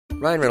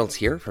Ryan Reynolds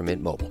here from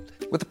Mint Mobile.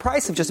 With the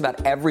price of just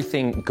about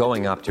everything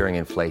going up during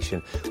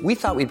inflation, we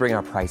thought we'd bring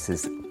our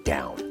prices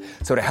down.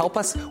 So to help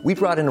us, we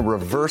brought in a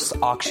reverse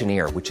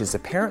auctioneer, which is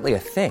apparently a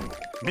thing.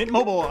 Mint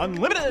Mobile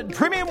Unlimited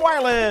Premium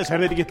Wireless. How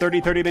to get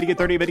 30, 30, bit to get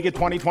 30, bit to get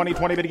 20, 20,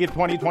 20, bit to get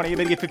 20, 20,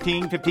 bit to get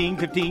 15, 15,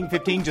 15,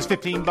 15, just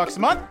 $15 a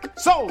month?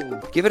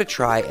 Sold! Give it a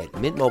try at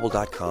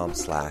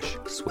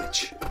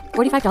mintmobile.com/switch.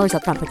 $45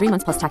 up front for 3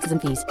 months plus taxes and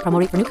fees. Promo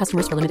rate for new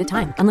customers for limited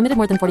time. Unlimited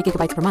more than 40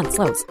 gigabytes per month.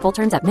 Slows full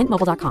terms at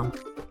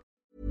mintmobile.com.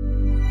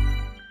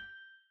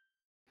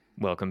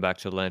 Welcome back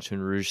to Lantern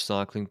Rouge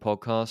Cycling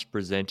Podcast,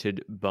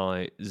 presented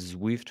by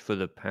Zwift for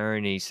the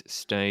Paris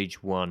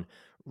Stage 1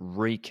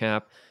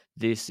 recap.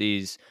 This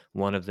is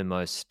one of the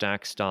most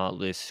stacked start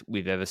lists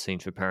we've ever seen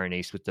for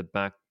Paris, with the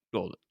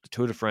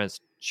Tour de France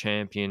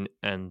champion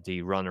and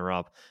the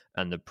runner-up,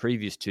 and the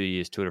previous 2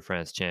 years Tour de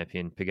France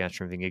champion,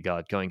 Pogačar and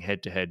Vingegaard, going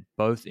head-to-head,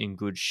 both in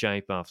good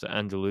shape after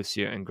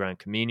Andalusia and Gran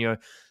Camino.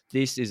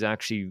 This is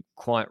actually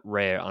quite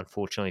rare,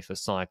 unfortunately, for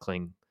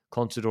cycling.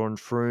 Contador and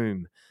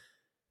Froome,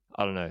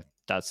 I don't know,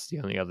 that's the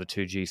only other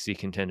two GC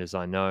contenders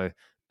I know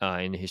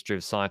in the history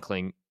of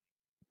cycling.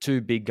 Two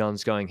big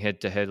guns going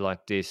head-to-head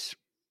like this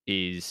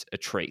is a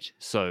treat.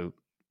 So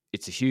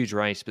it's a huge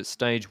race, but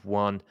stage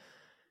 1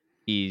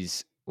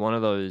 is one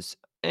of those,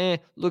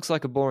 looks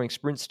like a boring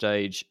sprint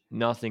stage.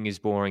 Nothing is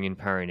boring in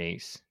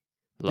Paris.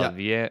 La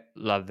Verrière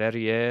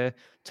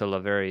to La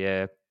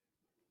Verrière,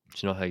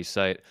 it's not how you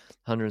say it,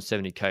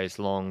 170 k's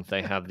long.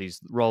 They have these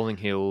rolling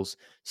hills,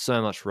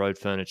 so much road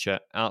furniture,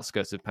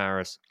 outskirts of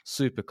Paris,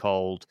 super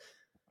cold.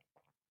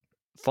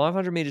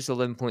 500 meters,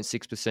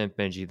 11.6%,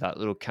 Benji, that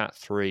little Cat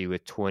 3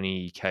 with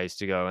 20 k's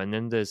to go. And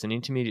then there's an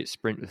intermediate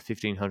sprint with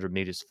 1500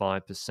 meters,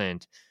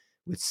 5%,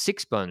 with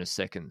 6 bonus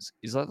seconds.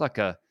 Is that like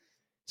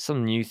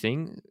some new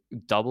thing?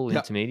 Double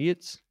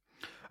intermediates?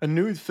 A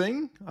new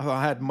thing?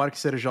 I had Marc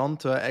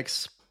Sergeant,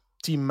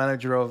 ex-team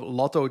manager of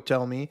Lotto,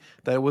 tell me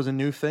that it was a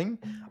new thing.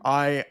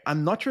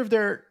 I'm not sure if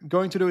they're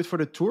going to do it for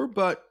the Tour,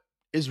 but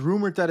it's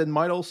rumored that it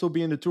might also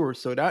be in the Tour,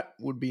 so that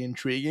would be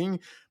intriguing.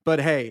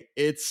 But hey,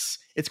 it's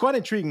quite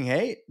intriguing,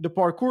 hey? The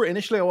parkour,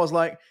 initially I was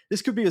like,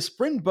 this could be a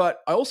sprint, but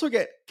I also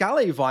get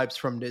Calais vibes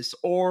from this,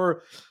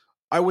 or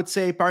I would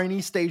say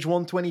Paris Stage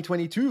 1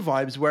 2022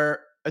 vibes,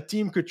 where a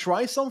team could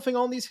try something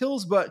on these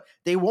hills, but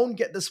they won't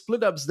get the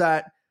split-ups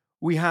that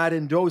we had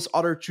in those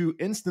other two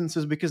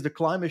instances because the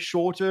climb is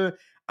shorter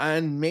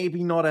and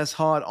maybe not as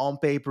hard on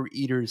paper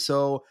either.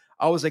 So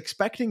I was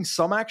expecting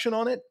some action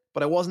on it,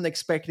 but I wasn't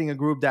expecting a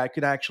group that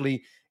could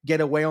actually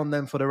get away on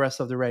them for the rest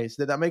of the race.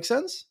 Did that make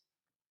sense?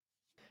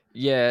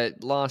 Yeah,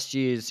 last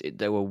year's,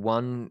 they were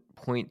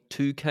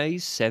 1.2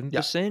 Ks,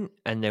 7%,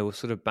 and they were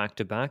sort of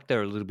back-to-back. They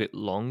were a little bit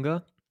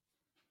longer.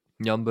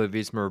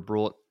 Jumbo-Visma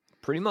brought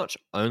pretty much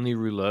only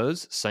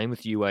rouleurs, same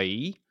with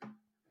UAE.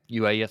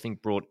 UAE, I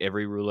think, brought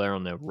every rouleur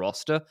on their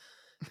roster.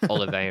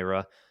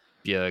 Oliveira,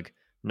 Bjerg,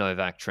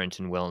 Novak,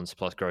 Trenton, Wellens,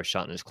 plus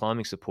Grosjean as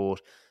climbing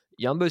support.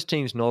 Jumbo's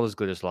team's not as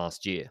good as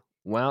last year.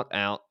 Wout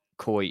out,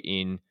 Coy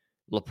in,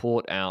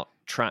 Laporte out,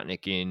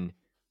 Tratnik in,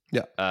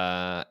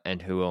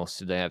 and who else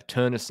did they have?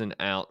 Turnison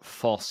out,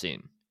 Foss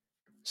in.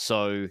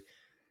 So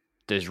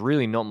there's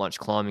really not much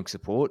climbing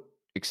support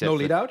except no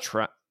lead out.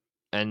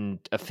 And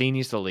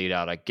Affini's the lead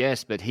out, I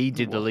guess, but he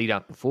did the lead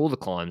out before the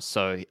climb,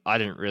 so he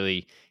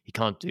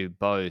can't do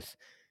both.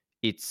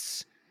 And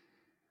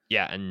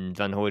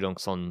Van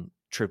Hooydonk's on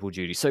triple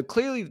duty. So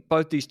clearly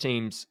both these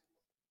teams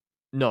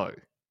know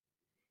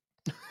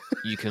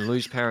you can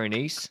lose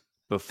Paris-Nice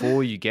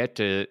before you get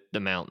to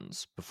the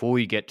mountains, before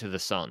you get to the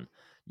sun.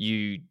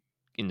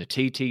 In the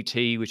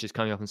TTT, which is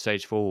coming up in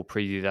stage 4, we'll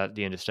preview that at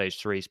the end of stage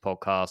 3's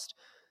podcast.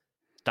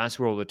 That's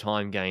where all the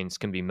time gains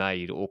can be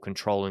made, or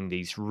controlling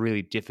these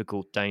really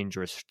difficult,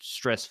 dangerous,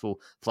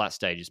 stressful flat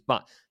stages.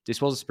 But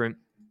this was a sprint.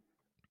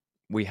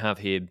 We have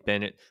here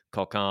Bennett,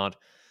 Coquard,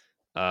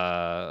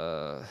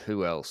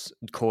 who else?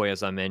 Coy,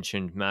 as I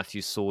mentioned,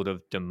 Matthew Sort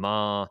of,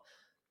 Demar,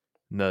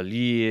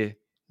 Merlier,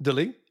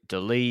 Delis.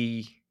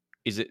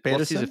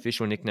 What's his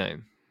official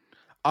nickname?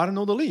 I don't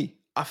know, Delis.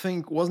 I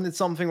think, wasn't it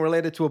something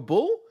related to a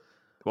bull?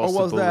 What's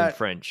or was the bull that in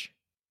French?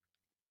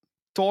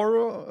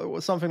 Toro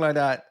or something like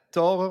that.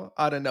 Toro?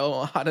 I don't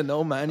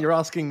know, man. You're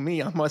asking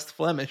me. I'm West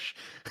Flemish.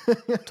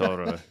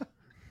 Toro.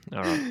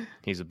 All right.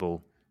 He's a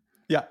bull.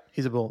 Yeah,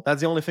 he's a bull.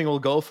 That's the only thing we'll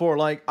go for.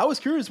 Like, I was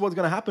curious what's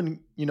going to happen,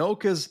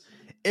 because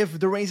if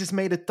the race is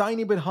made a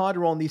tiny bit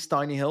harder on these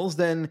tiny hills,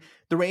 then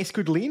the race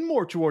could lean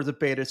more towards the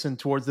Pedersen,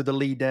 towards the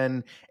lead,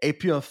 than a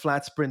pure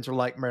flat sprinter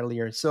like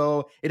Merlier.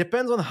 So it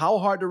depends on how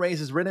hard the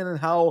race is ridden and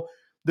how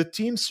the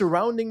teams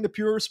surrounding the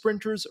pure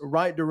sprinters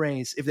ride the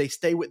race. If they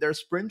stay with their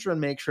sprinter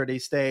and make sure they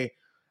stay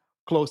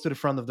close to the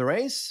front of the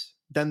race,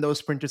 then those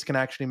sprinters can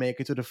actually make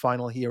it to the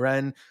final here.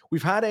 And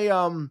we've had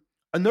a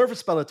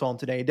nervous peloton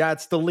today.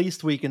 That's the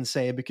least we can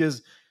say,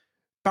 because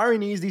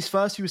Paris-Nice, these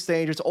first few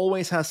stages,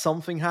 always has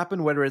something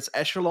happen, whether it's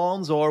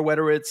echelons or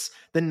whether it's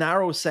the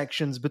narrow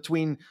sections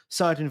between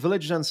certain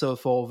villages and so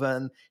forth.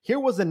 And here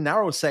was the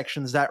narrow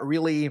sections that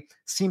really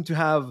seemed to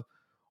have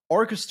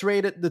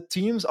orchestrated the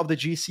teams of the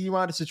GC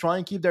riders to try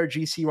and keep their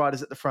GC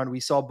riders at the front. We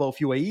saw both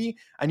UAE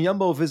and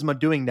Jumbo-Visma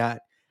doing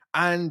that.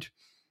 And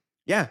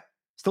yeah,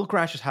 still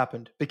crashes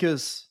happened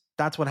because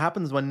that's what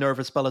happens when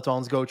nervous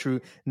pelotons go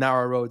through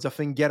narrow roads. I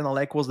think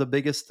Guernalec was the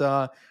biggest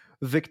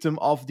victim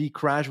of the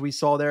crash we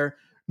saw there.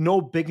 No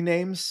big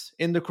names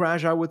in the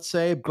crash, I would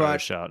say, but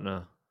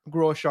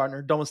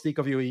Großschartner, Domestique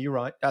of UAE, you're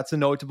right. That's a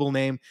notable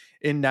name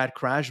in that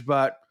crash.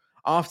 But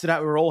after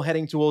that, we were all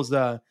heading towards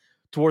the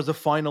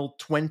final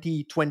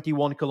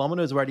 21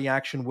 kilometers where the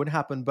action would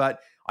happen.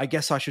 But I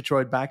guess I should throw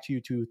it back to you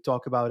to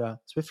talk about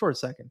Zwift for a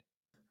second.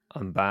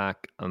 I'm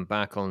back on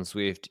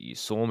Zwift. You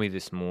saw me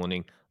this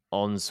morning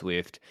on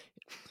Zwift,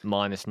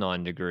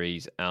 -9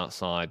 degrees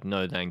outside.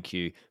 No thank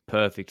you.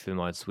 Perfect for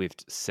my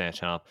Zwift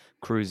setup.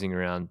 Cruising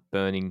around,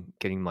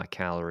 getting my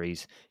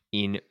calories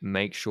in.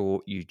 Make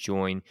sure you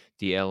join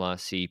the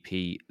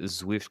LRCP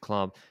Zwift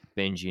Club.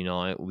 Benji and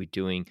I will be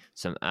doing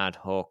some ad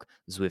hoc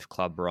Zwift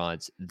Club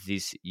rides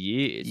this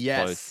year.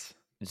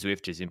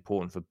 Zwift is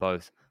important for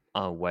both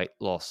our weight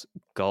loss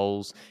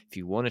goals. If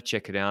you want to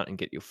check it out and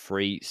get your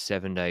free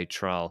 7-day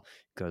trial,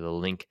 go to the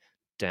link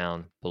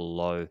down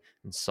below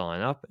and sign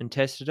up and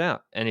test it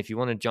out. And if you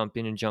want to jump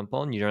in and jump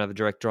on, you don't have a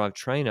direct drive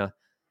trainer,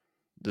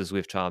 the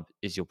Zwift Hub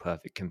is your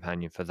perfect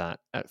companion for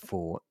that at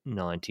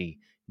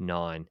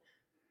 $4.99.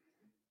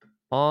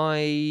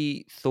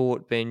 I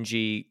thought,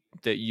 Benji,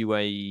 that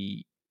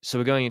UAE... So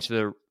we're going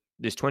into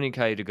this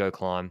 20k to go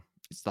climb.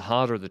 It's the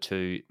harder of the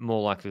two.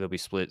 More likely there'll be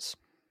splits.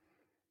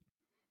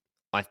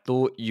 I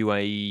thought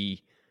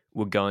UAE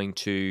were going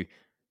to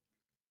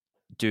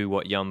do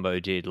what Jumbo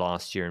did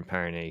last year in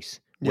Paris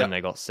when they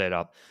got set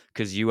up,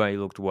 because UAE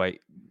looked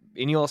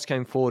Ineos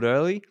came forward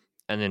early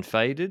and then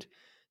faded.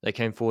 They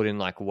came forward in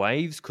like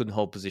waves, couldn't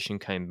hold position,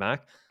 came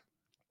back.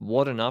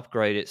 What an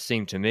upgrade it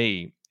seemed to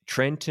me.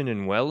 Trentin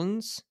and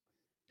Wellens,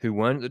 who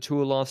weren't at the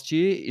Tour last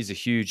year, is a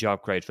huge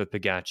upgrade for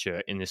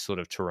Pogačar in this sort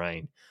of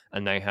terrain.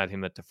 And they had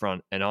him at the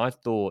front. And I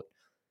thought,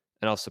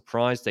 and I was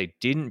surprised they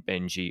didn't,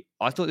 Benji,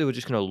 I thought they were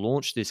just going to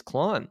launch this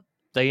climb.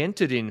 They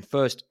entered in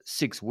first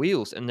 6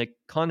 wheels and they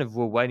kind of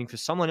were waiting for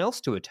someone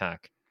else to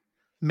attack.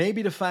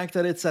 Maybe the fact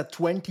that it's at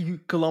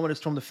 20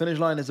 kilometers from the finish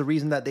line is the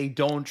reason that they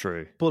don't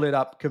pull it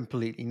up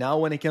completely. Now,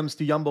 when it comes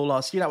to Jumbo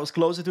last year, that was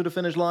closer to the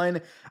finish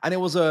line and it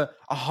was a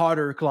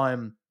harder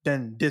climb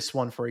than this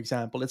one, for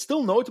example. It's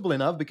still notable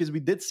enough because we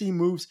did see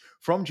moves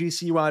from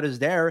GC riders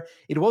there.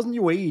 It wasn't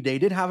UAE. They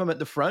did have him at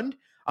the front.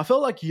 I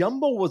felt like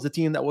Jumbo was the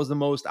team that was the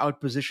most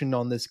outpositioned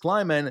on this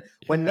climb. And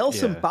when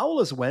Nelson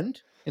Paulus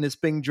went in his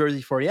pink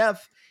jersey for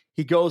EF,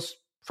 he goes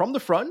from the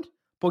front.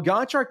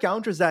 Pogačar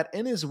counters that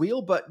in his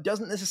wheel, but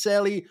doesn't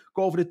necessarily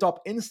go over the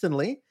top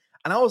instantly.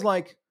 And I was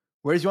like,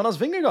 where's Jonas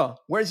Vingegaard?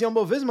 Where's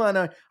Jumbo-Visma? And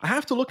I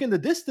have to look in the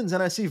distance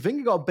and I see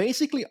Vingegaard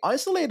basically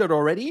isolated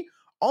already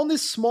on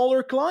this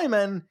smaller climb.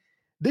 And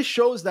this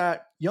shows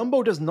that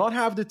Jumbo does not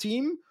have the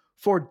team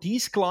for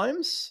these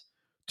climbs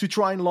to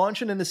try and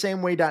launch it in the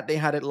same way that they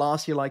had it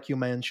last year, like you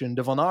mentioned.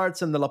 The Van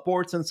Aerts and the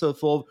Laportes and so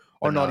forth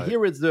are not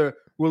here. It's the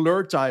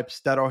Rouleur types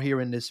that are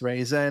here in this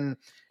race. And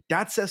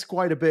that says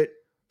quite a bit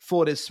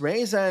for this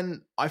race.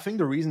 And I think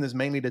the reason is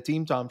mainly the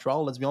team time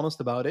trial, let's be honest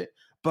about it.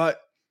 But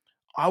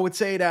I would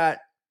say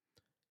that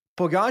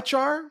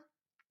Pogačar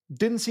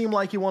didn't seem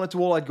like he wanted to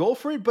all out go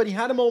for it, but he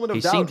had a moment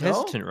of doubt. He seemed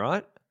hesitant,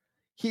 right?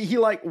 He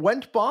like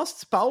went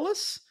past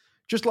Paulus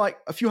just like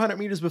a few hundred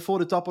meters before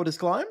the top of this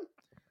climb,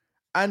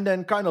 and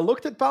then kind of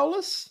looked at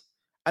Paulus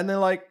and then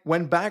like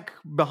went back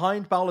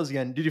behind Paulus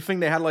again. Did you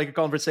think they had like a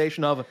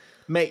conversation of,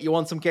 mate, you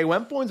want some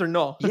KOM points or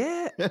no?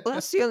 Yeah, well,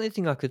 that's the only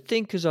thing I could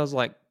think, because I was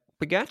like,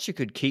 Pogačar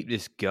could keep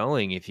this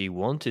going if he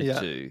wanted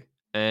to.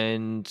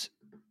 And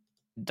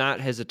that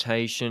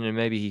hesitation, and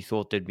maybe he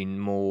thought there'd be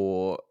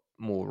more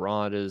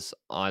riders.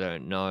 I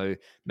don't know.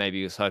 Maybe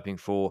he was hoping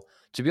for,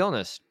 to be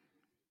honest,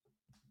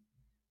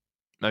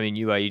 I mean,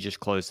 UAE just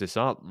closed this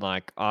up.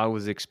 Like, I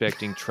was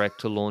expecting Trek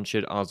to launch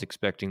it. I was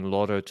expecting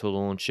Lotto to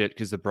launch it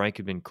because the break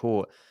had been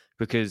caught.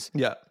 Because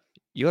you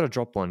got to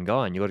drop one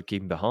guy and you got to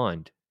keep him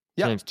behind.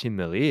 His name's Tim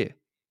Merlier.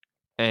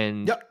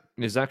 And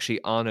there's actually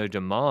Arnaud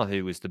Demar,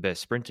 who was the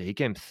best sprinter. He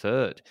came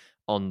third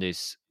on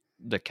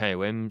the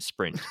KOM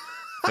sprint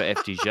for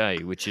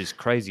FDJ, which is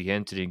crazy. He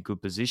entered in good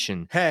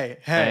position. Hey.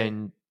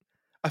 And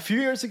a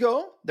few years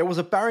ago, there was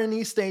a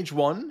Paris stage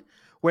 1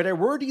 where there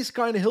were these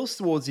kind of hills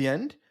towards the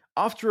end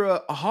after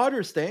a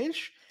harder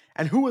stage.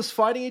 And who was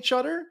fighting each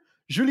other?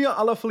 Julien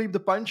Alaphilippe, the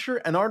puncher,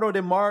 and Arnaud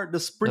Demar, the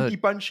sprinty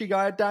punchy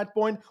guy at that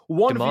point.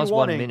 1v1.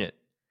 1 minute.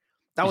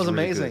 That was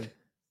amazing.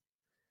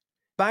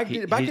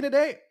 Really back in the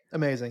day,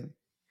 amazing.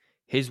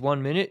 His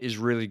 1 minute is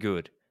really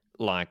good.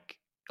 Like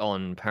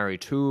on Paris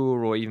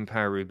Tour or even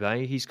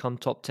Paris-Roubaix, he's come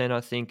top 10,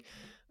 I think.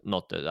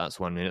 Not that that's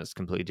 1 minute, it's a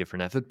completely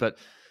different effort. But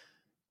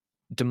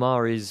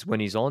Demar is, when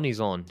he's on, he's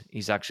on.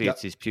 He's actually,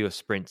 it's his pure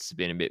sprints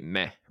been a bit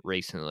meh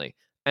recently.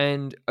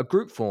 And a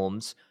group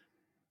forms,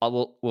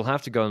 we'll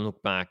have to go and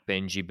look back,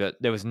 Benji, but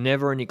there was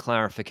never any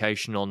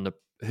clarification on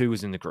who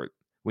was in the group.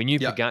 We knew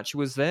Pogačar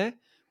was there.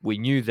 We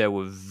knew there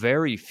were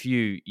very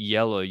few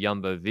yellow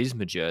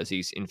Jumbo-Visma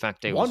jerseys. In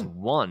fact, there was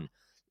one,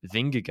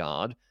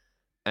 Vingegaard.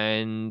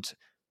 and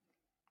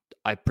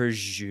I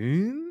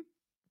presume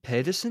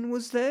Pedersen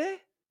was there.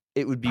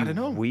 It would be I don't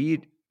know.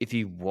 weird if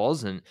he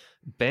wasn't.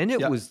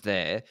 Bennett was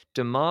there.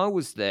 DeMar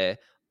was there.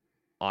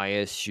 I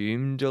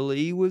assume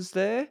DeLee was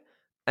there.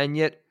 And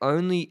yet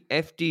only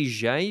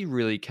FDJ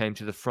really came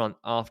to the front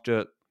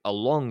after a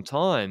long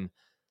time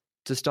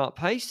to start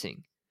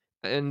pacing.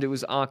 And it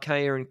was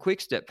Arkea and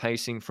Quickstep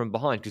pacing from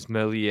behind because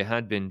Merlier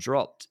had been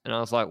dropped. And I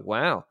was like,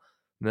 wow,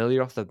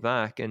 Merlier off the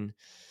back. And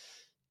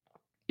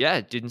yeah,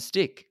 it didn't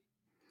stick.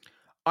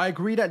 I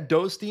agree that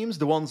those teams,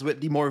 the ones with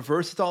the more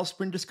versatile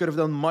sprinters, could have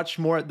done much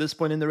more at this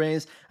point in the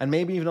race, and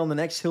maybe even on the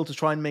next hill to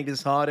try and make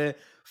this harder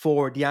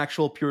for the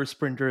actual pure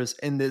sprinters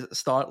in the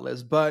start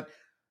list. But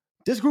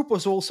this group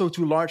was also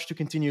too large to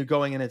continue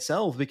going in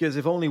itself, because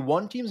if only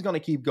one team's going to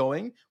keep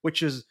going,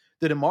 which is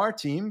the DeMar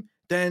team,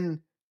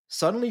 then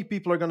suddenly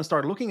people are going to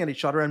start looking at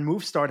each other and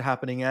moves start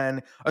happening.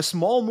 And a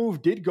small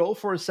move did go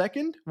for a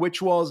second,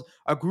 which was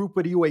a group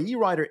with a UAE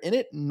rider in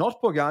it,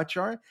 not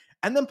Pogacar.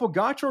 And then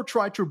Pogacar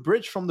tried to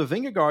bridge from the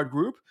Vingegaard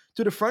group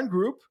to the front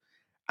group.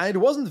 And it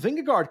wasn't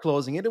Vingegaard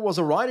closing it. It was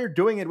a rider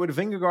doing it with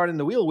Vingegaard in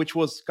the wheel, which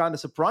was kind of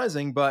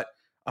surprising. But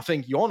I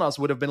think Jonas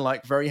would have been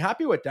like very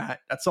happy with that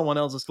someone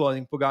else is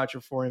closing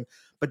Pogacar for him.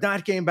 But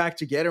that came back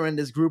together and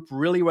this group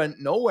really went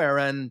nowhere.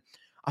 And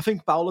I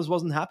think Paulus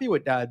wasn't happy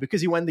with that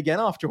because he went again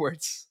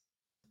afterwards.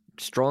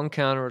 Strong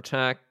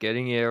counterattack,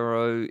 getting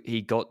aero.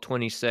 He got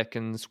 20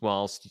 seconds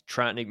whilst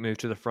Tratnik moved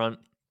to the front.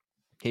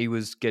 He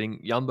was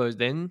getting Jumbo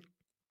then.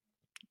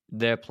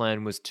 Their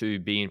plan was to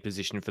be in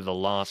position for the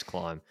last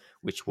climb,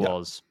 which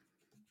was,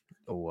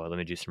 let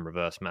me do some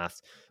reverse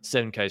maths,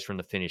 7Ks from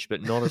the finish,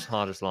 but not as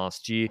hard as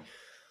last year.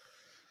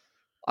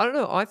 I don't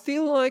know. I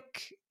feel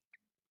like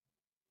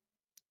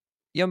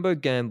Jumbo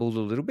gambled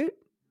a little bit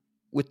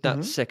with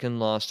that second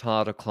last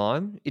harder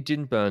climb. It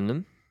didn't burn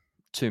them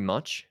too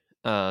much,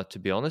 to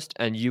be honest.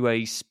 And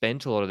UAE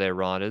spent a lot of their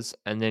riders.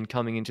 And then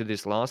coming into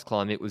this last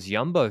climb, it was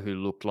Jumbo who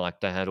looked like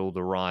they had all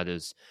the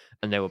riders.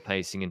 And they were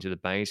pacing into the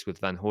base with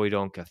Van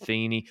Hooydonk,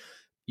 Affini.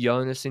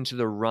 Jonas into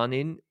the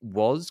run-in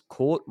was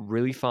caught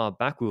really far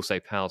back. We'll say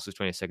Paulus was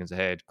 20 seconds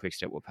ahead.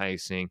 Quickstep were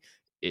pacing.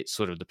 It's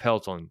sort of the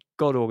peloton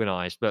got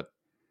organised. But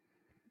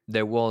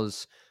there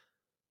was...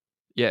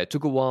 it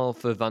took a while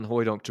for Van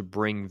Hooydonk to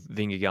bring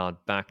Vingegaard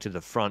back to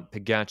the front.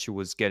 Pogacar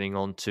was getting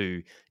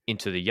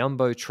into the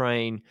Jumbo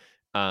train,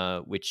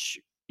 which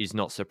is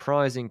not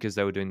surprising because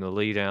they were doing the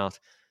lead out.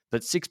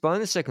 But 6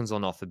 bonus seconds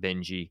on offer,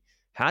 Benji.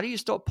 How do you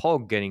stop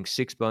Pog getting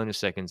 6 bonus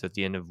seconds at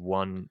the end of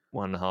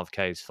 1.5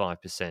 Ks,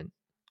 5%?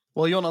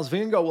 Well, Jonas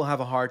Vingegaard will have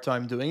a hard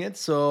time doing it.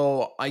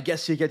 So I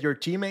guess you get your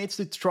teammates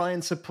to try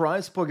and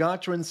surprise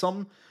Pogacar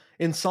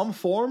in some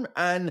form.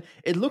 And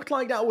it looked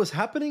like that was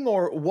happening,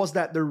 or was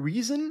that the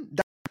reason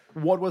that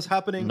what was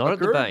happening Not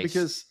occurred? at the base.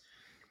 Because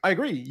I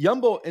agree,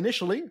 Jumbo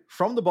initially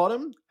from the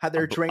bottom had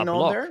their train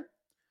on there.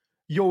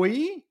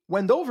 UAE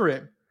went over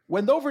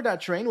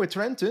that train with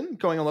Trentin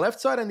going on the left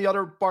side, and the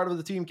other part of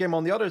the team came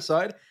on the other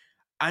side.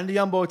 And the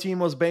Jumbo team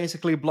was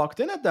basically blocked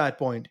in at that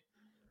point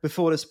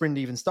before the sprint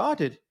even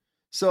started.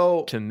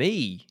 So to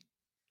me,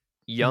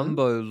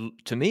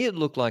 it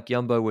looked like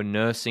Jumbo were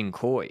nursing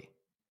Coy.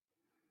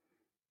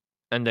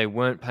 And they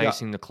weren't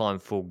pacing the climb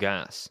full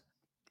gas.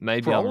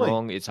 Maybe Probably. I'm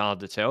wrong, it's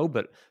hard to tell,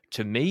 but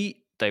to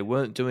me, they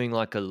weren't doing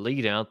like a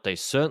lead out. They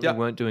certainly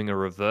weren't doing a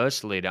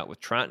reverse lead out with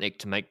Tratnik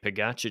to make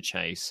Pogacar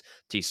chase.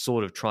 He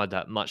sort of tried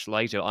that much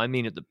later. I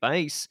mean, at the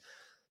base,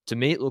 to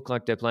me, it looked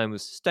like their plan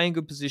was stay in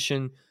good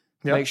position,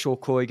 make sure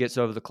Coy gets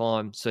over the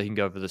climb so he can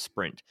go for the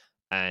sprint.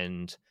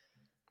 And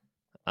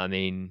I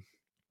mean,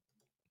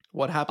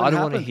 what happened? I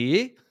don't want to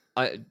hear.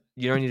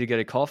 You don't need to get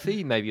a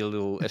coffee, maybe a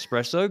little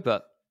espresso,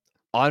 but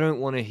I don't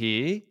want to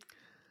hear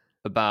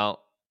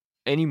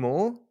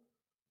anymore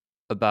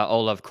about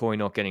Olav Coy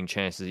not getting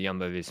chances at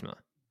Jumbo-Visma.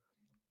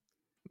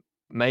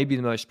 Maybe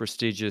the most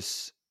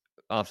prestigious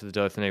after the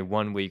Dauphiné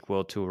 1 week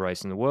World Tour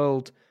race in the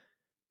world.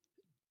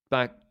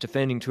 Back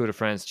defending Tour de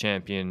France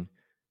champion,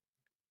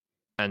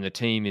 and the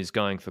team is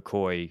going for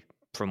Coy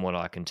from what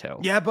I can tell.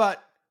 Yeah,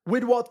 but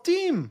with what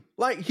team?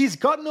 Like, he's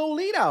got no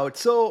lead out,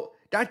 so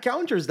that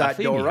counters that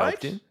though,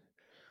 right?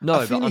 No,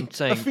 Affini, but I'm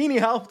saying... Affini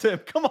helped him,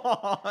 come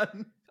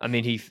on! I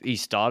mean, he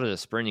started a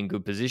sprint in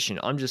good position.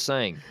 I'm just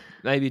saying,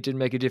 maybe it didn't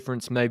make a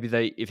difference.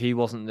 Maybe if he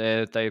wasn't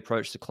there, they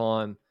approached the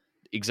climb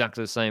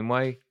exactly the same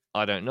way.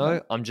 I don't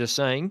know. I'm just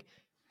saying,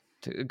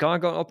 the guy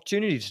got an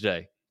opportunity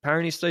today.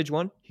 Paris Stage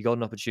 1, he got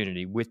an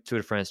opportunity with Tour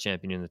de France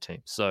champion in the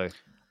team. So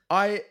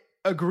I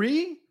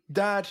agree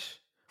that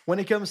when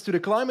it comes to the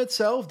climb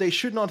itself, they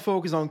should not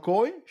focus on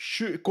Coy.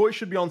 Coy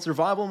should be on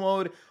survival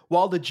mode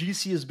while the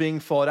GC is being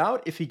fought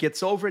out. If he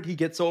gets over it, he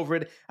gets over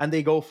it, and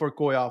they go for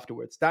Coy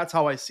afterwards. That's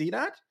how I see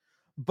that.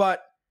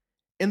 But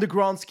in the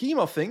grand scheme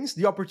of things,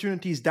 the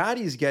opportunities that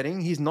he's getting,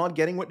 he's not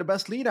getting with the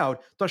best lead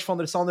out. Tosh van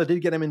der Sande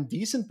did get him in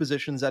decent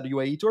positions at the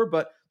UAE Tour,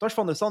 but Tosh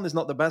van der Sande is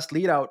not the best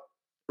lead out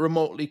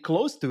remotely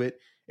close to it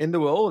in the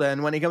world.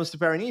 And when it comes to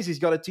Paris, he's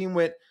got a team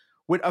with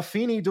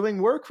Affini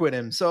doing work with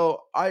him.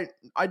 So I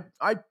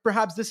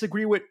perhaps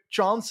disagree with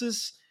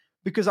chances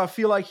because I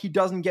feel like he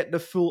doesn't get the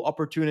full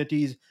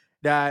opportunities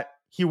that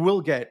he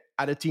will get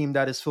at a team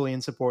that is fully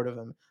in support of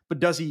him. But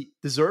does he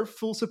deserve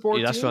full support?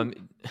 Yeah, that's what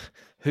I'm.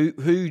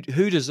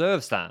 Who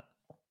deserves that?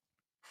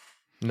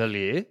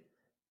 Merlier,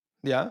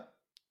 Yeah.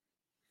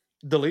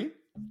 De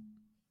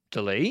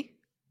Lee,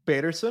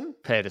 Pedersen,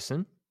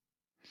 Pedersen.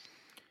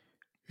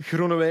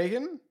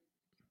 Groenewegen,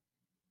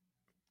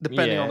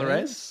 depending on the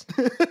race.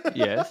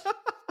 Yes.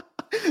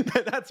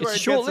 That's where It's a it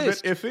short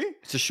gets list. a bit iffy.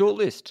 It's a short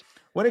list.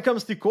 When it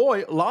comes to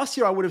Koi, last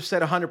year I would have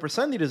said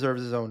 100% he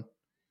deserves his own,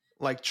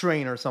 like,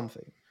 train or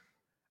something.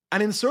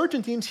 And in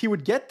certain teams, he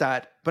would get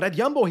that. But at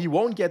Jumbo, he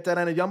won't get that.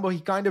 And at Jumbo, he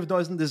kind of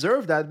doesn't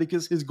deserve that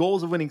because his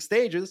goals of winning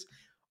stages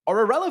are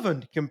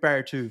irrelevant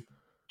compared to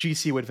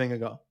GC with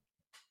Vingegaard.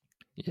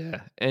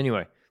 Yeah.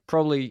 Anyway,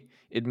 probably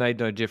it made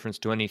no difference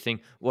to anything.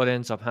 What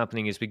ends up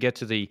happening is we get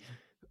to the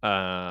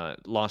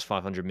last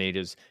 500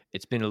 meters.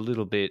 It's been a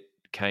little bit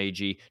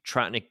cagey.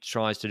 Tratnik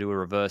tries to do a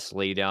reverse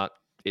lead out.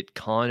 It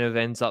kind of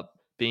ends up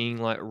being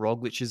like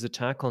Roglic's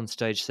attack on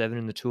stage 7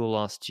 in the Tour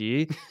last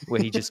year, where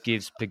he just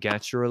gives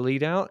Pogačar a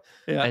lead out.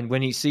 Yeah. And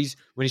when he sees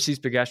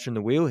Pogačar in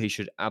the wheel, he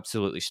should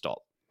absolutely stop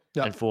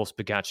and force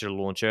Pogačar to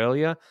launch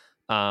earlier.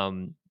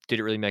 Did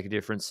it really make a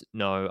difference?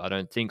 No, I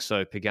don't think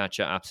so.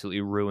 Pogačar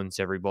absolutely ruins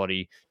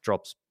everybody,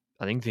 drops,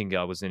 I think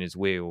Vingegaard was in his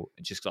wheel,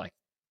 just like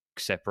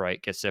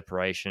gets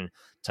separation,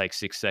 takes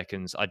 6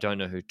 seconds. I don't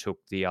know who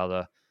took the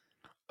other.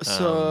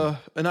 So,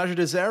 an Age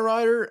Desert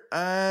rider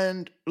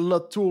and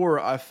Latour,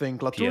 I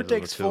think. Latour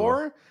takes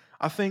Latour. 4.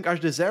 I think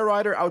Age Desert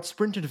rider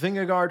outsprinted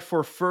Vingegaard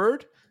for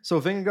 3rd.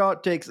 So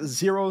Vingegaard takes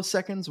 0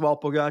 seconds while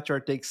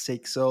Pogačar takes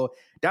 6. So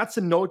that's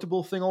a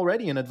notable thing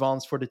already in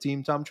advance for the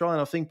team time trial.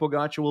 And I think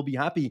Pogačar will be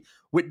happy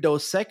with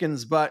those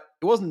seconds. But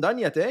it wasn't done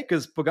yet,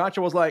 Because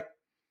Pogačar was like,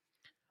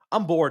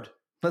 I'm bored.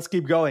 Let's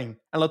keep going.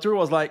 And Latour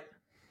was like,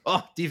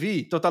 oh,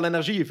 TV, Total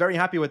Energy, very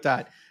happy with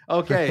that.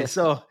 Okay,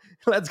 so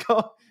let's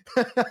go.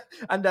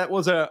 And that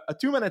was a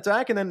 2-man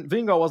attack. And then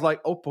Vingegaard was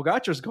like, oh,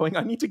 Pogačar's going.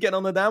 I need to get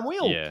on the damn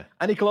wheel. Yeah.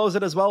 And he closed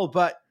it as well.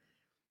 But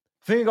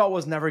Vingegaard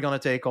was never going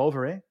to take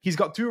over. He's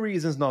got 2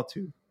 reasons not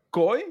to.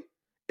 Koi,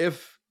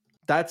 if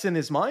that's in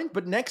his mind.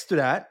 But next to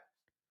that,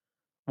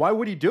 why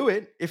would he do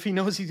it if he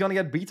knows he's going to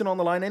get beaten on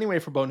the line anyway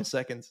for bonus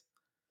seconds?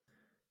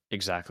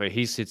 Exactly.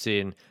 He sits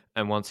in,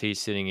 and once he's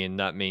sitting in,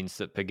 that means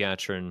that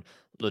Pogačar and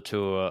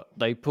Latour,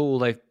 they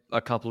pull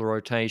a couple of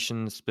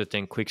rotations, but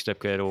then Quickstep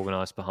get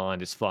organised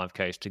behind. It's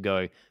 5Ks to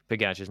go.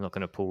 Pogačar's not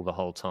going to pull the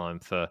whole time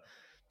to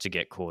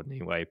get caught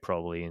anyway,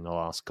 probably in the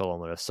last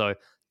kilometre. So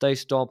they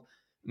stop.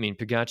 I mean,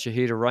 Pogačar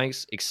here to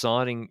race,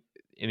 exciting.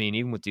 I mean,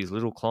 even with these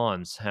little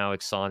climbs, how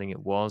exciting it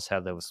was, how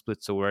there were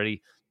splits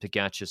already.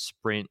 Pogačar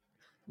sprint,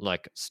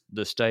 like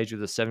the stage with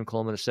the 7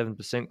 kilometre,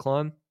 7%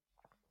 climb.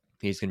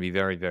 He's going to be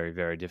very, very,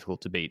 very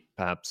difficult to beat,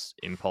 perhaps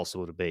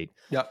impossible to beat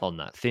on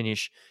that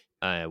finish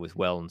with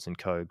Wellens and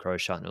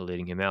Grosschartner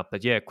leading him out.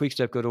 But yeah,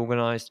 Quickstep got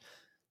organised.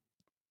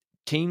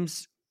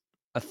 Teams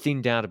are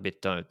thinned out a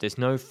bit, though. There's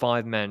no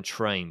 5-man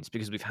trains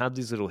because we've had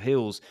these little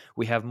hills.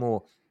 We have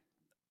more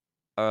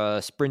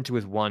sprinter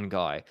with one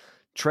guy.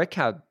 Trek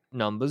had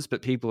numbers,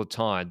 but people are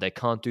tired. They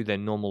can't do their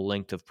normal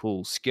length of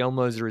pull.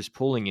 Skjelmoser is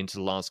pulling into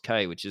the last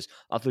K, which is,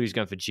 I thought he was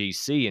going for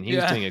GC, and he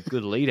was doing a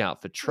good lead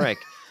out for Trek.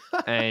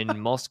 And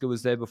Mosca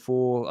was there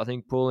before, I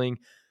think, pulling.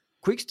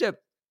 Quickstep,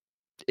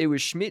 it was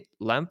Schmidt,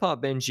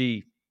 Lampard,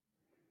 Benji.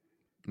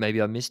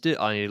 Maybe I missed it.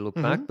 I need to look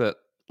back, but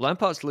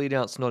Lampard's lead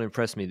out's not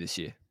impressed me this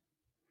year.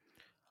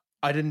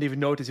 I didn't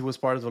even notice he was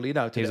part of the lead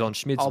out today. He was on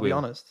Schmidt's I'll wheel be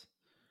honest.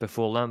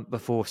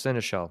 Before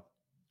Seneschal.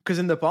 Because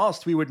in the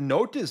past, we would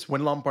notice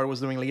when Lampard was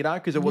doing lead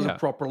out because it was a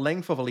proper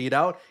length of a lead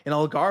out. In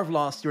Algarve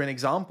last year, an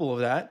example of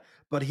that.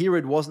 But here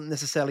it wasn't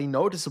necessarily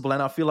noticeable.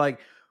 And I feel like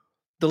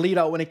the lead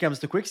out when it comes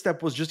to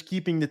Quickstep was just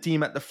keeping the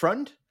team at the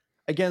front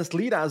against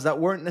lead outs that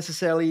weren't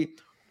necessarily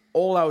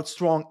all out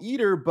strong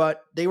either,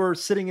 but they were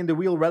sitting in the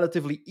wheel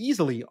relatively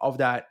easily of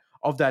that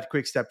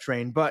Quickstep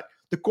train. But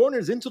the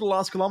corners into the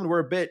last kilometer were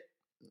a bit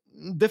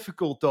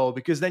difficult though,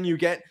 because then you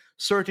get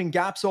certain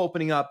gaps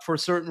opening up for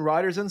certain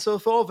riders and so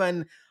forth.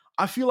 And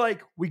I feel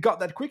like we got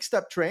that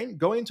Quickstep train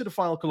going into the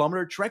final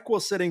kilometer. Trek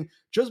was sitting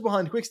just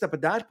behind Quickstep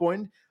at that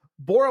point.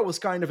 Bora was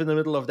kind of in the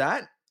middle of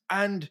that.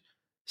 And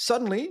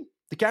suddenly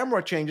the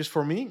camera changes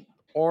for me,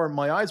 or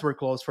my eyes were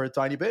closed for a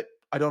tiny bit.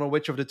 I don't know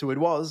which of the two it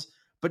was.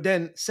 But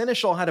then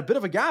Seneschal had a bit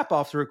of a gap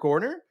after a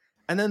corner.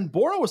 And then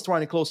Bora was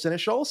trying to close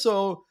Seneschal.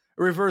 So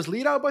a reverse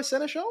lead out by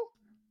Seneschal.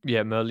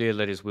 Yeah, Merlier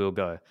let his wheel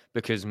go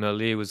because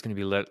Merlier was going to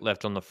be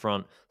left on the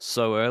front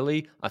so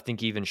early. I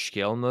think even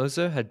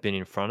Skjelmoser had been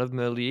in front of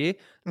Merlier,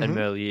 and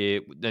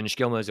then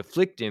Skjelmoser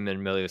flicked him,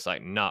 and Merlier was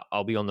like, nah,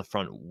 I'll be on the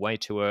front way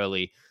too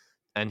early.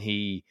 And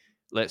he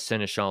let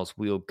Seneschal's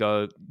wheel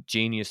go.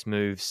 Genius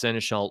move.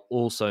 Seneschal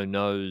also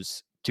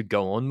knows to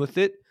go on with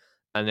it.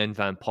 And then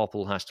Van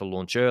Poppel has to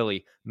launch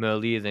early.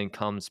 Merlier then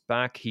comes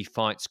back. He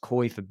fights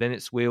Koi for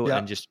Bennett's wheel,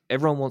 and just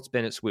everyone wants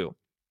Bennett's wheel.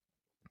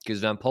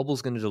 Because Van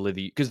Poppel's going to deliver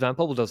you. Because Van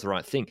Poppel does the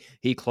right thing.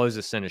 He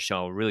closes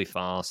Seneschal really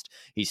fast.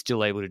 He's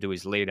still able to do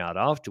his lead out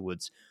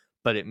afterwards.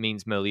 But it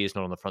means Merlier's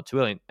not on the front too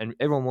early. And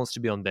everyone wants to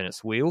be on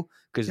Bennett's wheel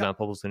because Van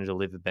Poppel's going to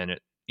deliver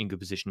Bennett in good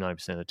position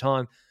 90% of the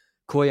time.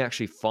 Coy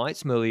actually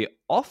fights Merlier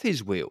off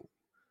his wheel,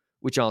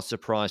 which I was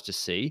surprised to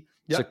see.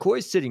 Yeah. So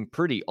Coy's sitting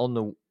pretty on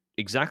the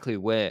exactly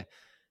where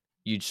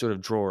you'd sort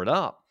of draw it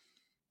up.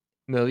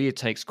 Merlier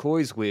takes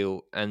Coy's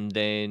wheel, and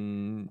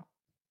then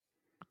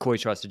Coy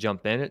tries to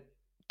jump Bennett.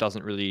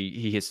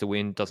 He hits the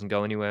wind, doesn't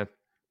go anywhere.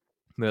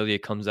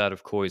 Merlier comes out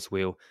of Coy's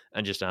wheel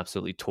and just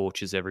absolutely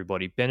torches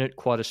everybody. Bennett,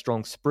 quite a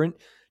strong sprint,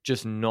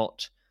 just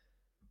not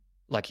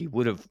like he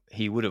would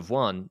have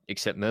won,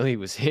 except Merlier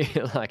was here.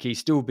 Like, he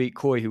still beat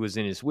Coy, who was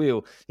in his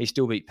wheel. He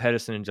still beat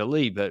Pedersen and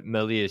Dali, but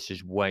Merlier is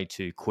just way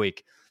too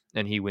quick,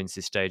 and he wins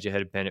this stage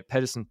ahead of Bennett.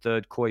 Pedersen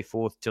third, Coy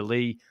fourth,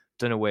 Dali,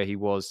 don't know where he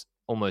was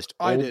almost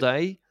all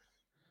day.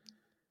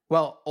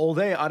 Well, all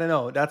day, I don't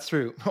know. That's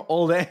true.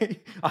 All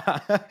day,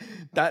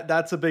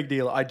 that's a big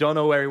deal. I don't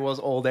know where he was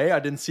all day. I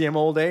didn't see him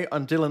all day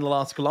until in the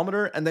last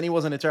kilometer, and then he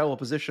was in a terrible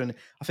position.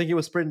 I think he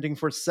was sprinting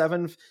for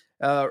 7th,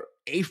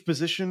 8th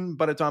position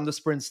by the time the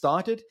sprint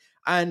started,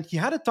 and he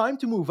had a time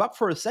to move up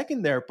for a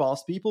second there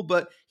past people,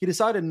 but he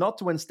decided not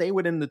to and stay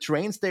within the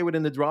train, stay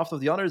within the draft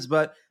of the others.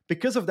 But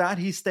because of that,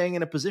 he's staying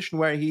in a position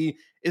where he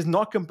is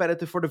not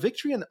competitive for the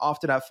victory and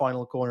after that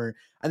final corner.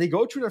 And they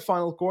go through that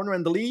final corner,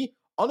 and Dali,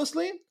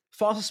 honestly,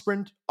 fastest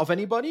sprint of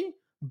anybody,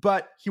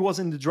 but he was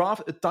in the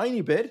draft a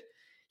tiny bit.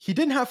 He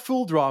didn't have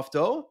full draft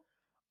though.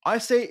 I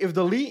say if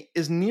Dali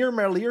is near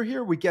Merlier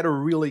here, we get a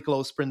really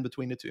close sprint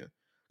between the two,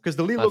 because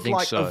Dali looked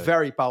like a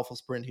very powerful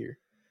sprint here.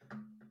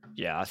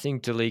 Yeah, I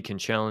think Dali can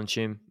challenge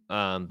him,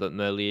 but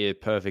Merlier,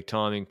 perfect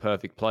timing,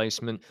 perfect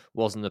placement,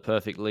 wasn't the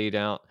perfect lead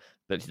out,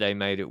 but they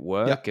made it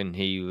work, and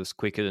he was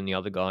quicker than the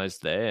other guys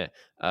there.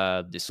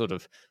 This sort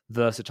of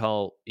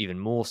versatile, even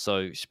more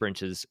so,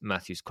 sprinters,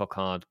 Matthews,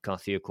 Coquard,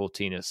 Garcia,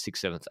 Cortina,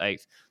 6th, 7th,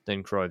 8th,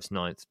 then Groves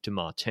 9th,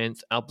 Demar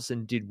 10th.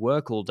 Alpecin did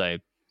work all day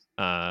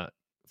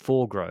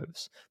for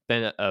Groves.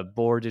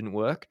 Bora didn't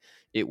work.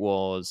 It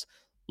was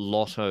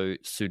Lotto,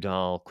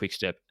 Soudal,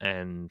 Quickstep,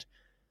 and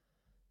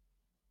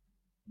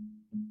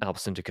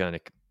Alpecin de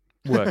Koenig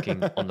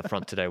working on the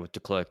front today with de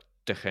Klerk,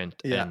 de Gent,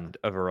 and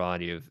a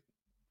variety of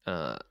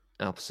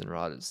Alpecin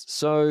riders.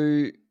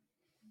 So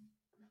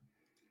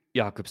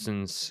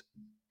Jakobsen's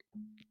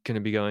going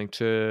to be going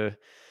to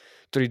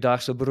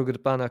Driedaagse Brugge de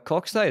Panna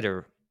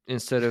Koksteder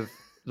instead of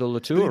the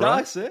Latour,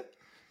 right?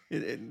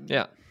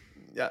 Yeah.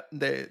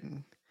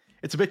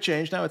 It's a bit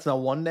changed now. It's now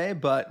 1 day,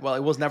 but, well,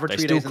 it was never 3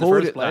 days in the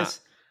first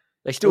place.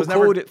 They still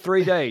called it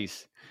 3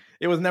 days.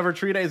 It was never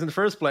 3 days in the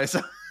first place.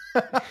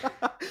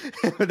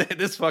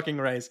 This fucking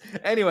race.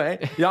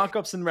 Anyway,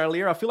 Jakobsen,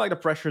 Merlier. I feel like the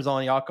pressure's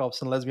on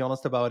Jakobsen, let's be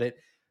honest about it.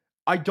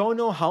 I don't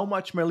know how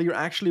much Merlier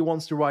actually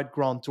wants to ride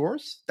Grand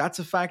Tours. That's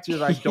a factor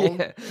that I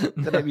don't...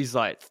 Maybe he's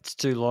like, it's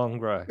too long,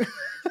 bro.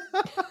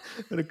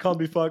 That it can't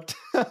be fucked.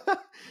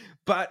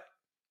 But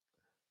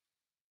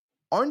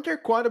aren't there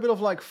quite a bit of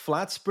like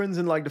flat sprints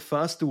in like the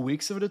first 2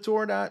 weeks of the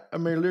tour that a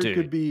Merlier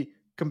could be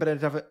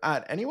competitive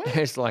at anyway?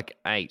 There's like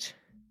 8.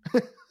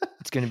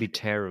 It's going to be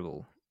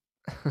terrible.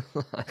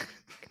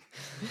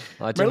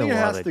 I don't Merlier know why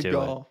has they to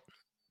go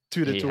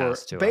to the tour.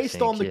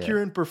 Based on the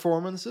current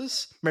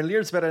performances,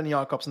 Merlier's better than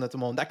Jakobsen at the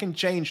moment. That can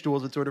change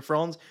towards the Tour de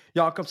France.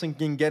 Jakobsen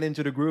can get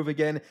into the groove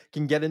again,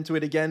 can get into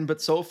it again,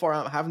 but so far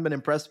I haven't been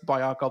impressed by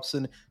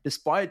Jakobsen,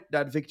 despite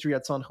that victory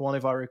at San Juan,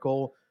 if I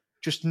recall.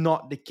 Just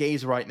not the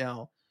case right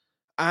now.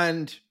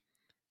 And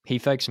he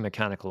fakes a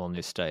mechanical on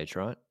this stage,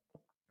 right?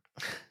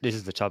 This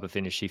is the type of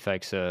finish he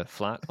fakes a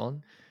flat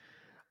on.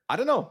 I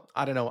don't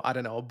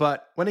know.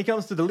 But when it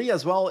comes to Dali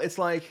as well, it's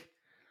like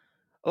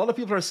a lot of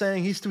people are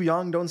saying he's too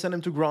young, don't send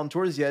him to Grand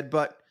Tours yet.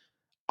 But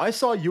I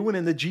saw Ewan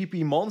in the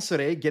GP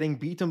Montserrat getting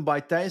beaten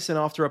by Thijssen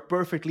after a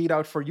perfect lead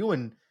out for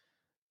Ewan.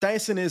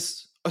 Thijssen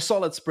is a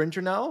solid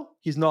sprinter now.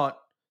 He's not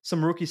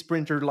some rookie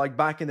sprinter like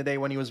back in the day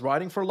when he was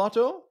riding for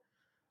Lotto.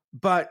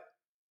 But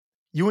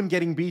Ewan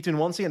getting beaten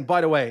once again.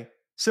 By the way,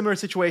 similar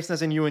situation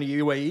as in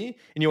UAE.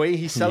 In UAE,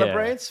 he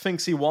celebrates,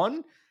 thinks he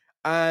won,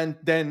 and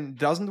then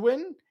doesn't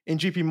win. In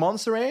GP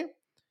Montserrat,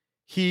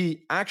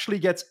 he actually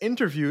gets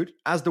interviewed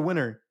as the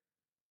winner,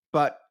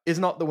 but is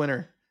not the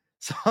winner.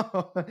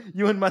 So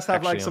Ewan must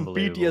have like some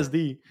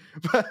PTSD.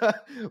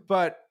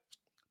 But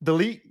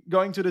Dali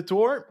going to the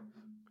Tour,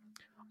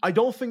 I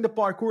don't think the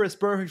parkour is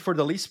perfect for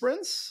Dali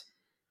sprints,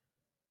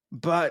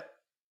 but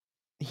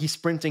he's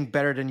sprinting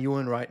better than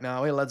Ewan right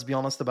now. Hey, let's be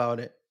honest about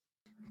it.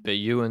 But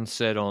Ewan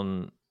said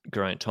on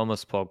Geraint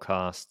Thomas'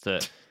 podcast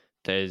that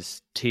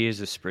there's tiers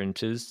of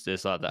sprinters.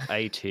 There's like the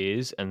A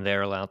tiers, and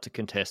they're allowed to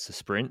contest the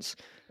sprints,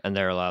 and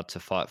they're allowed to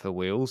fight for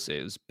wheels.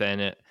 It was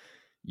Bennett,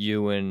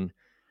 Ewan,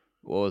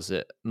 what was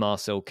it?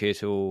 Marcel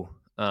Kittel,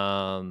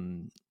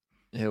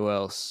 who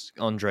else?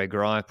 Andre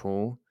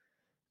Greipel.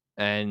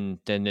 And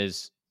then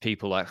there's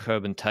people like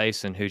Gerben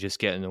Thijssen who just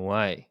get in the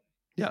way.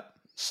 Yeah.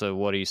 So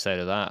what do you say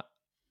to that?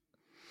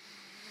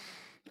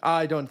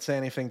 I don't say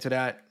anything to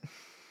that.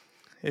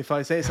 If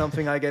I say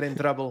something, I get in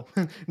trouble.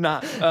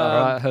 Nah. All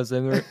right, Jose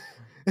Maria.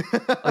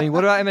 I mean,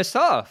 what about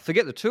MSR?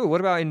 Forget the Tour.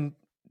 What about in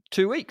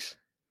 2 weeks?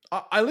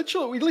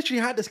 we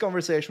literally had this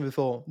conversation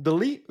before. De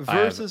Ligt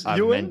versus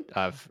Ewan.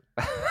 I've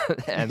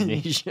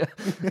amnesia.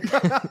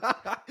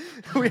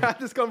 We had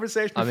this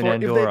conversation before. I'm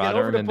in Andorra. I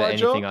don't remember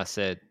anything I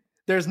said.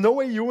 There's no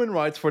way Ewan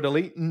rides for De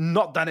Ligt.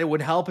 Not that it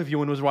would help if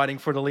Ewan was riding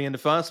for De Ligt in the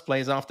first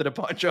place after the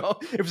poncho.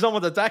 If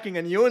someone's attacking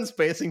and Ewan's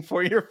pacing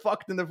for you, you're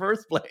fucked in the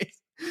first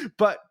place.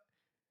 But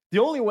the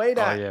only way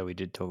that... Oh, yeah, we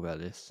did talk about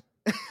this.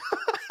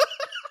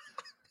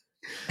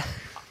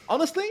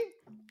 Honestly,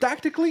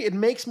 tactically, it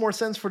makes more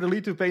sense for De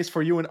Ligt to pace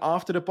for Ewan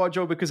after the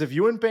poncho, because if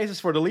Ewan paces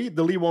for De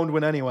Ligt won't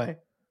win anyway.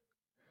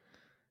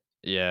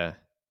 Yeah.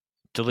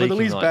 De Ligt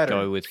can like,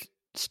 go with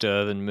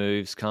Sturtevant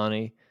moves, can't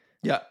he?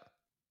 Yeah.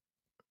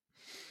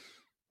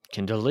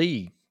 Can De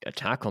Ligt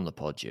attack on the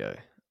Poggio?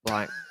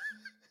 Like,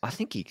 I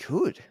think he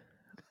could.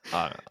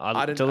 De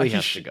Ligt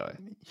has to go.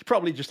 He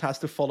probably just has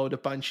to follow the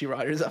punchy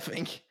riders, I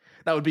think.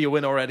 That would be a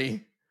win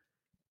already.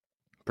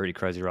 Pretty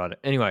crazy rider.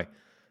 Anyway,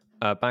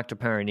 back to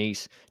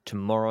Paris-Nice.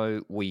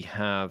 Tomorrow we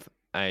have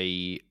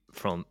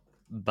from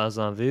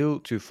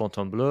Bazinville to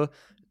Fontainebleau,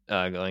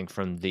 going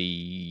from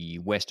the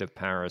west of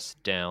Paris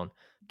down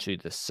to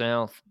the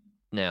south.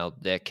 Now,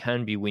 there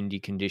can be windy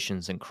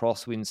conditions and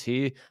crosswinds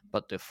here,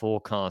 but the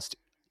forecast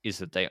is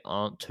that they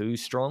aren't too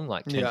strong,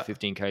 like 10 to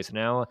 15 k's an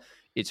hour.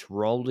 It's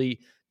rolly.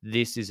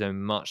 This is a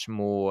much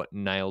more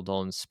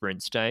nailed-on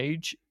sprint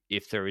stage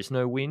if there is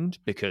no wind,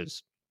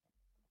 because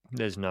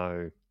there's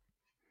no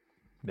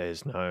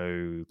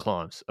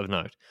climbs of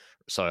note.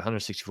 So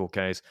 164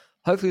 k's.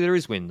 Hopefully there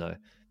is wind, though,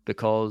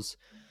 because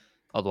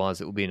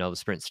otherwise it will be another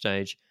sprint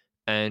stage.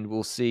 And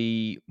we'll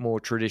see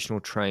more traditional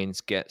trains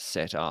get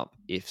set up.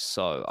 If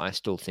so, I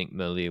still think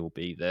Merlier will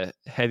be the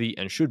heavy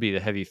and should be the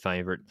heavy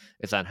favourite.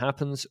 If that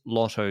happens,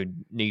 Lotto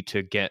need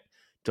to get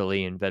De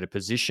Ligt in better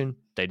position.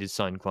 They did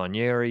sign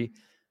Guarnieri.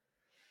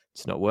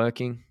 It's not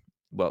working,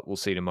 but we'll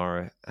see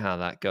tomorrow how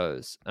that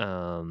goes.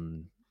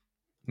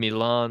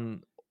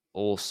 Milan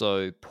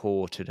also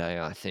poor today,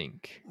 I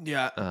think.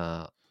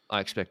 Yeah. I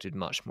expected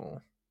much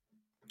more.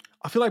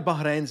 I feel like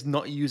Bahrain's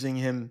not using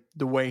him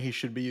the way he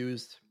should be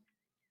used.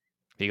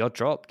 He got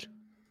dropped.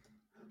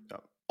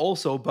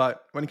 Also,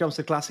 but when it comes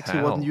to classics, he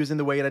wasn't used in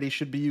the way that he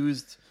should be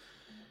used.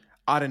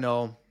 I don't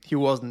know. He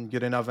wasn't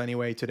good enough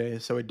anyway today,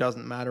 so it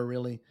doesn't matter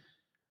really.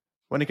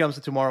 When it comes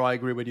to tomorrow, I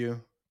agree with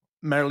you.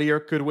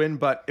 Merlier could win,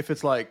 but if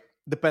it's like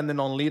dependent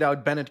on lead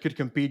out, Bennett could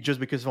compete just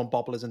because Van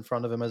Poppel is in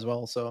front of him as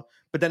well. So,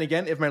 but then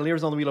again, if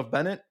Merlier's on the wheel of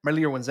Bennett,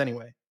 Merlier wins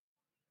anyway.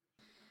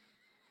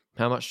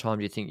 How much time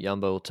do you think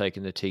Jumbo will take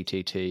in the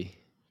TTT?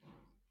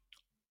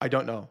 I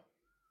don't know.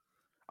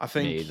 I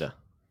think... Me either.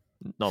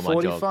 Not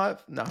 45? my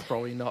job. No,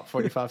 probably not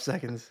 45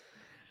 seconds.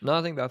 No,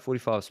 I think about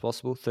 45 is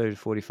possible. 30 to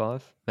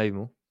 45, maybe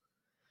more.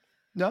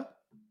 No,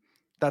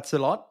 that's a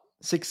lot.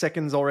 6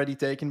 seconds already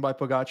taken by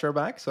Pogacar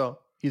back, so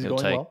he's He'll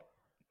going take well.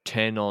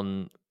 10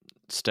 on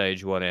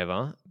stage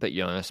whatever, but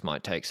Jonas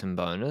might take some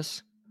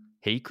bonus.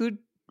 He could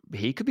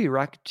be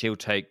racked. He'll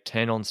take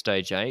 10 on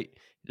stage 8.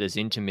 There's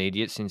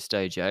intermediates in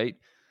stage 8.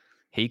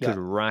 He could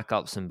rack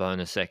up some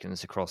bonus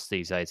seconds across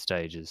these 8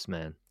 stages,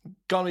 man.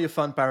 Gonna be a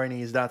fun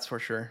Paris-Nice, that's for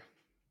sure.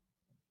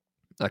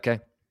 Okay,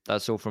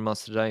 that's all from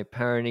us today.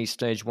 Paris-Nice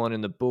stage 1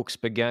 in the books.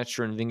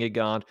 Pogacar and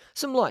Vingegaard.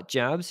 Some light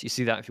jabs. You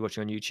see that if you're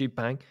watching on YouTube.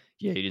 Bang.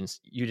 Yeah,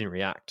 you didn't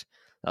react.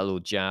 That little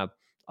jab.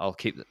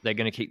 They're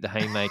going to keep the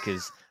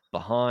haymakers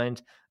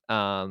behind.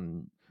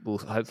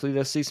 Hopefully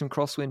they'll see some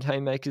crosswind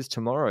haymakers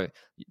tomorrow.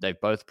 They've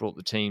both brought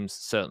the teams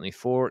certainly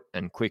for it,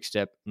 and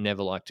Quickstep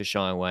never like to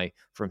shy away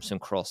from some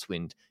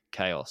crosswind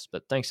chaos.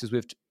 But thanks to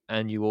Zwift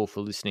and you all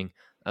for listening.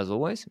 As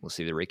always, we'll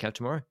see the recap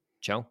tomorrow.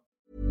 Ciao.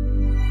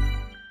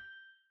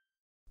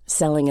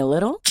 Selling a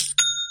little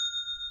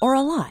or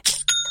a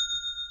lot?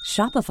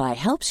 Shopify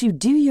helps you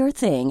do your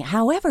thing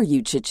however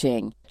you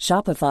cha-ching.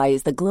 Shopify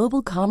is the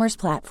global commerce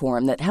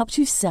platform that helps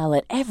you sell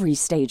at every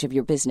stage of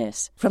your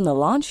business. From the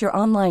launch your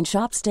online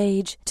shop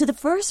stage to the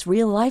first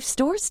real-life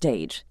store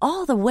stage,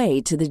 all the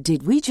way to the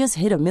did we just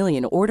hit a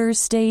million orders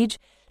stage.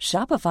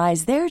 Shopify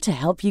is there to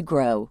help you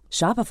grow.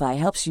 Shopify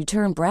helps you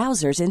turn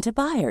browsers into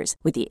buyers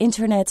with the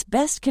internet's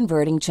best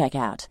converting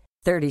checkout.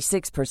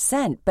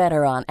 36%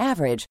 better on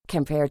average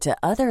compared to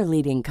other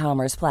leading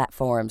commerce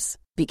platforms.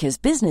 Because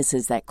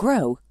businesses that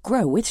grow,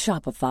 grow with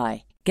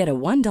Shopify. Get a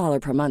 $1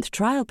 per month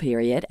trial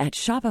period at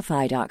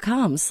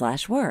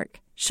shopify.com/work.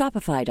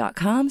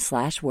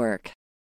 Shopify.com/work.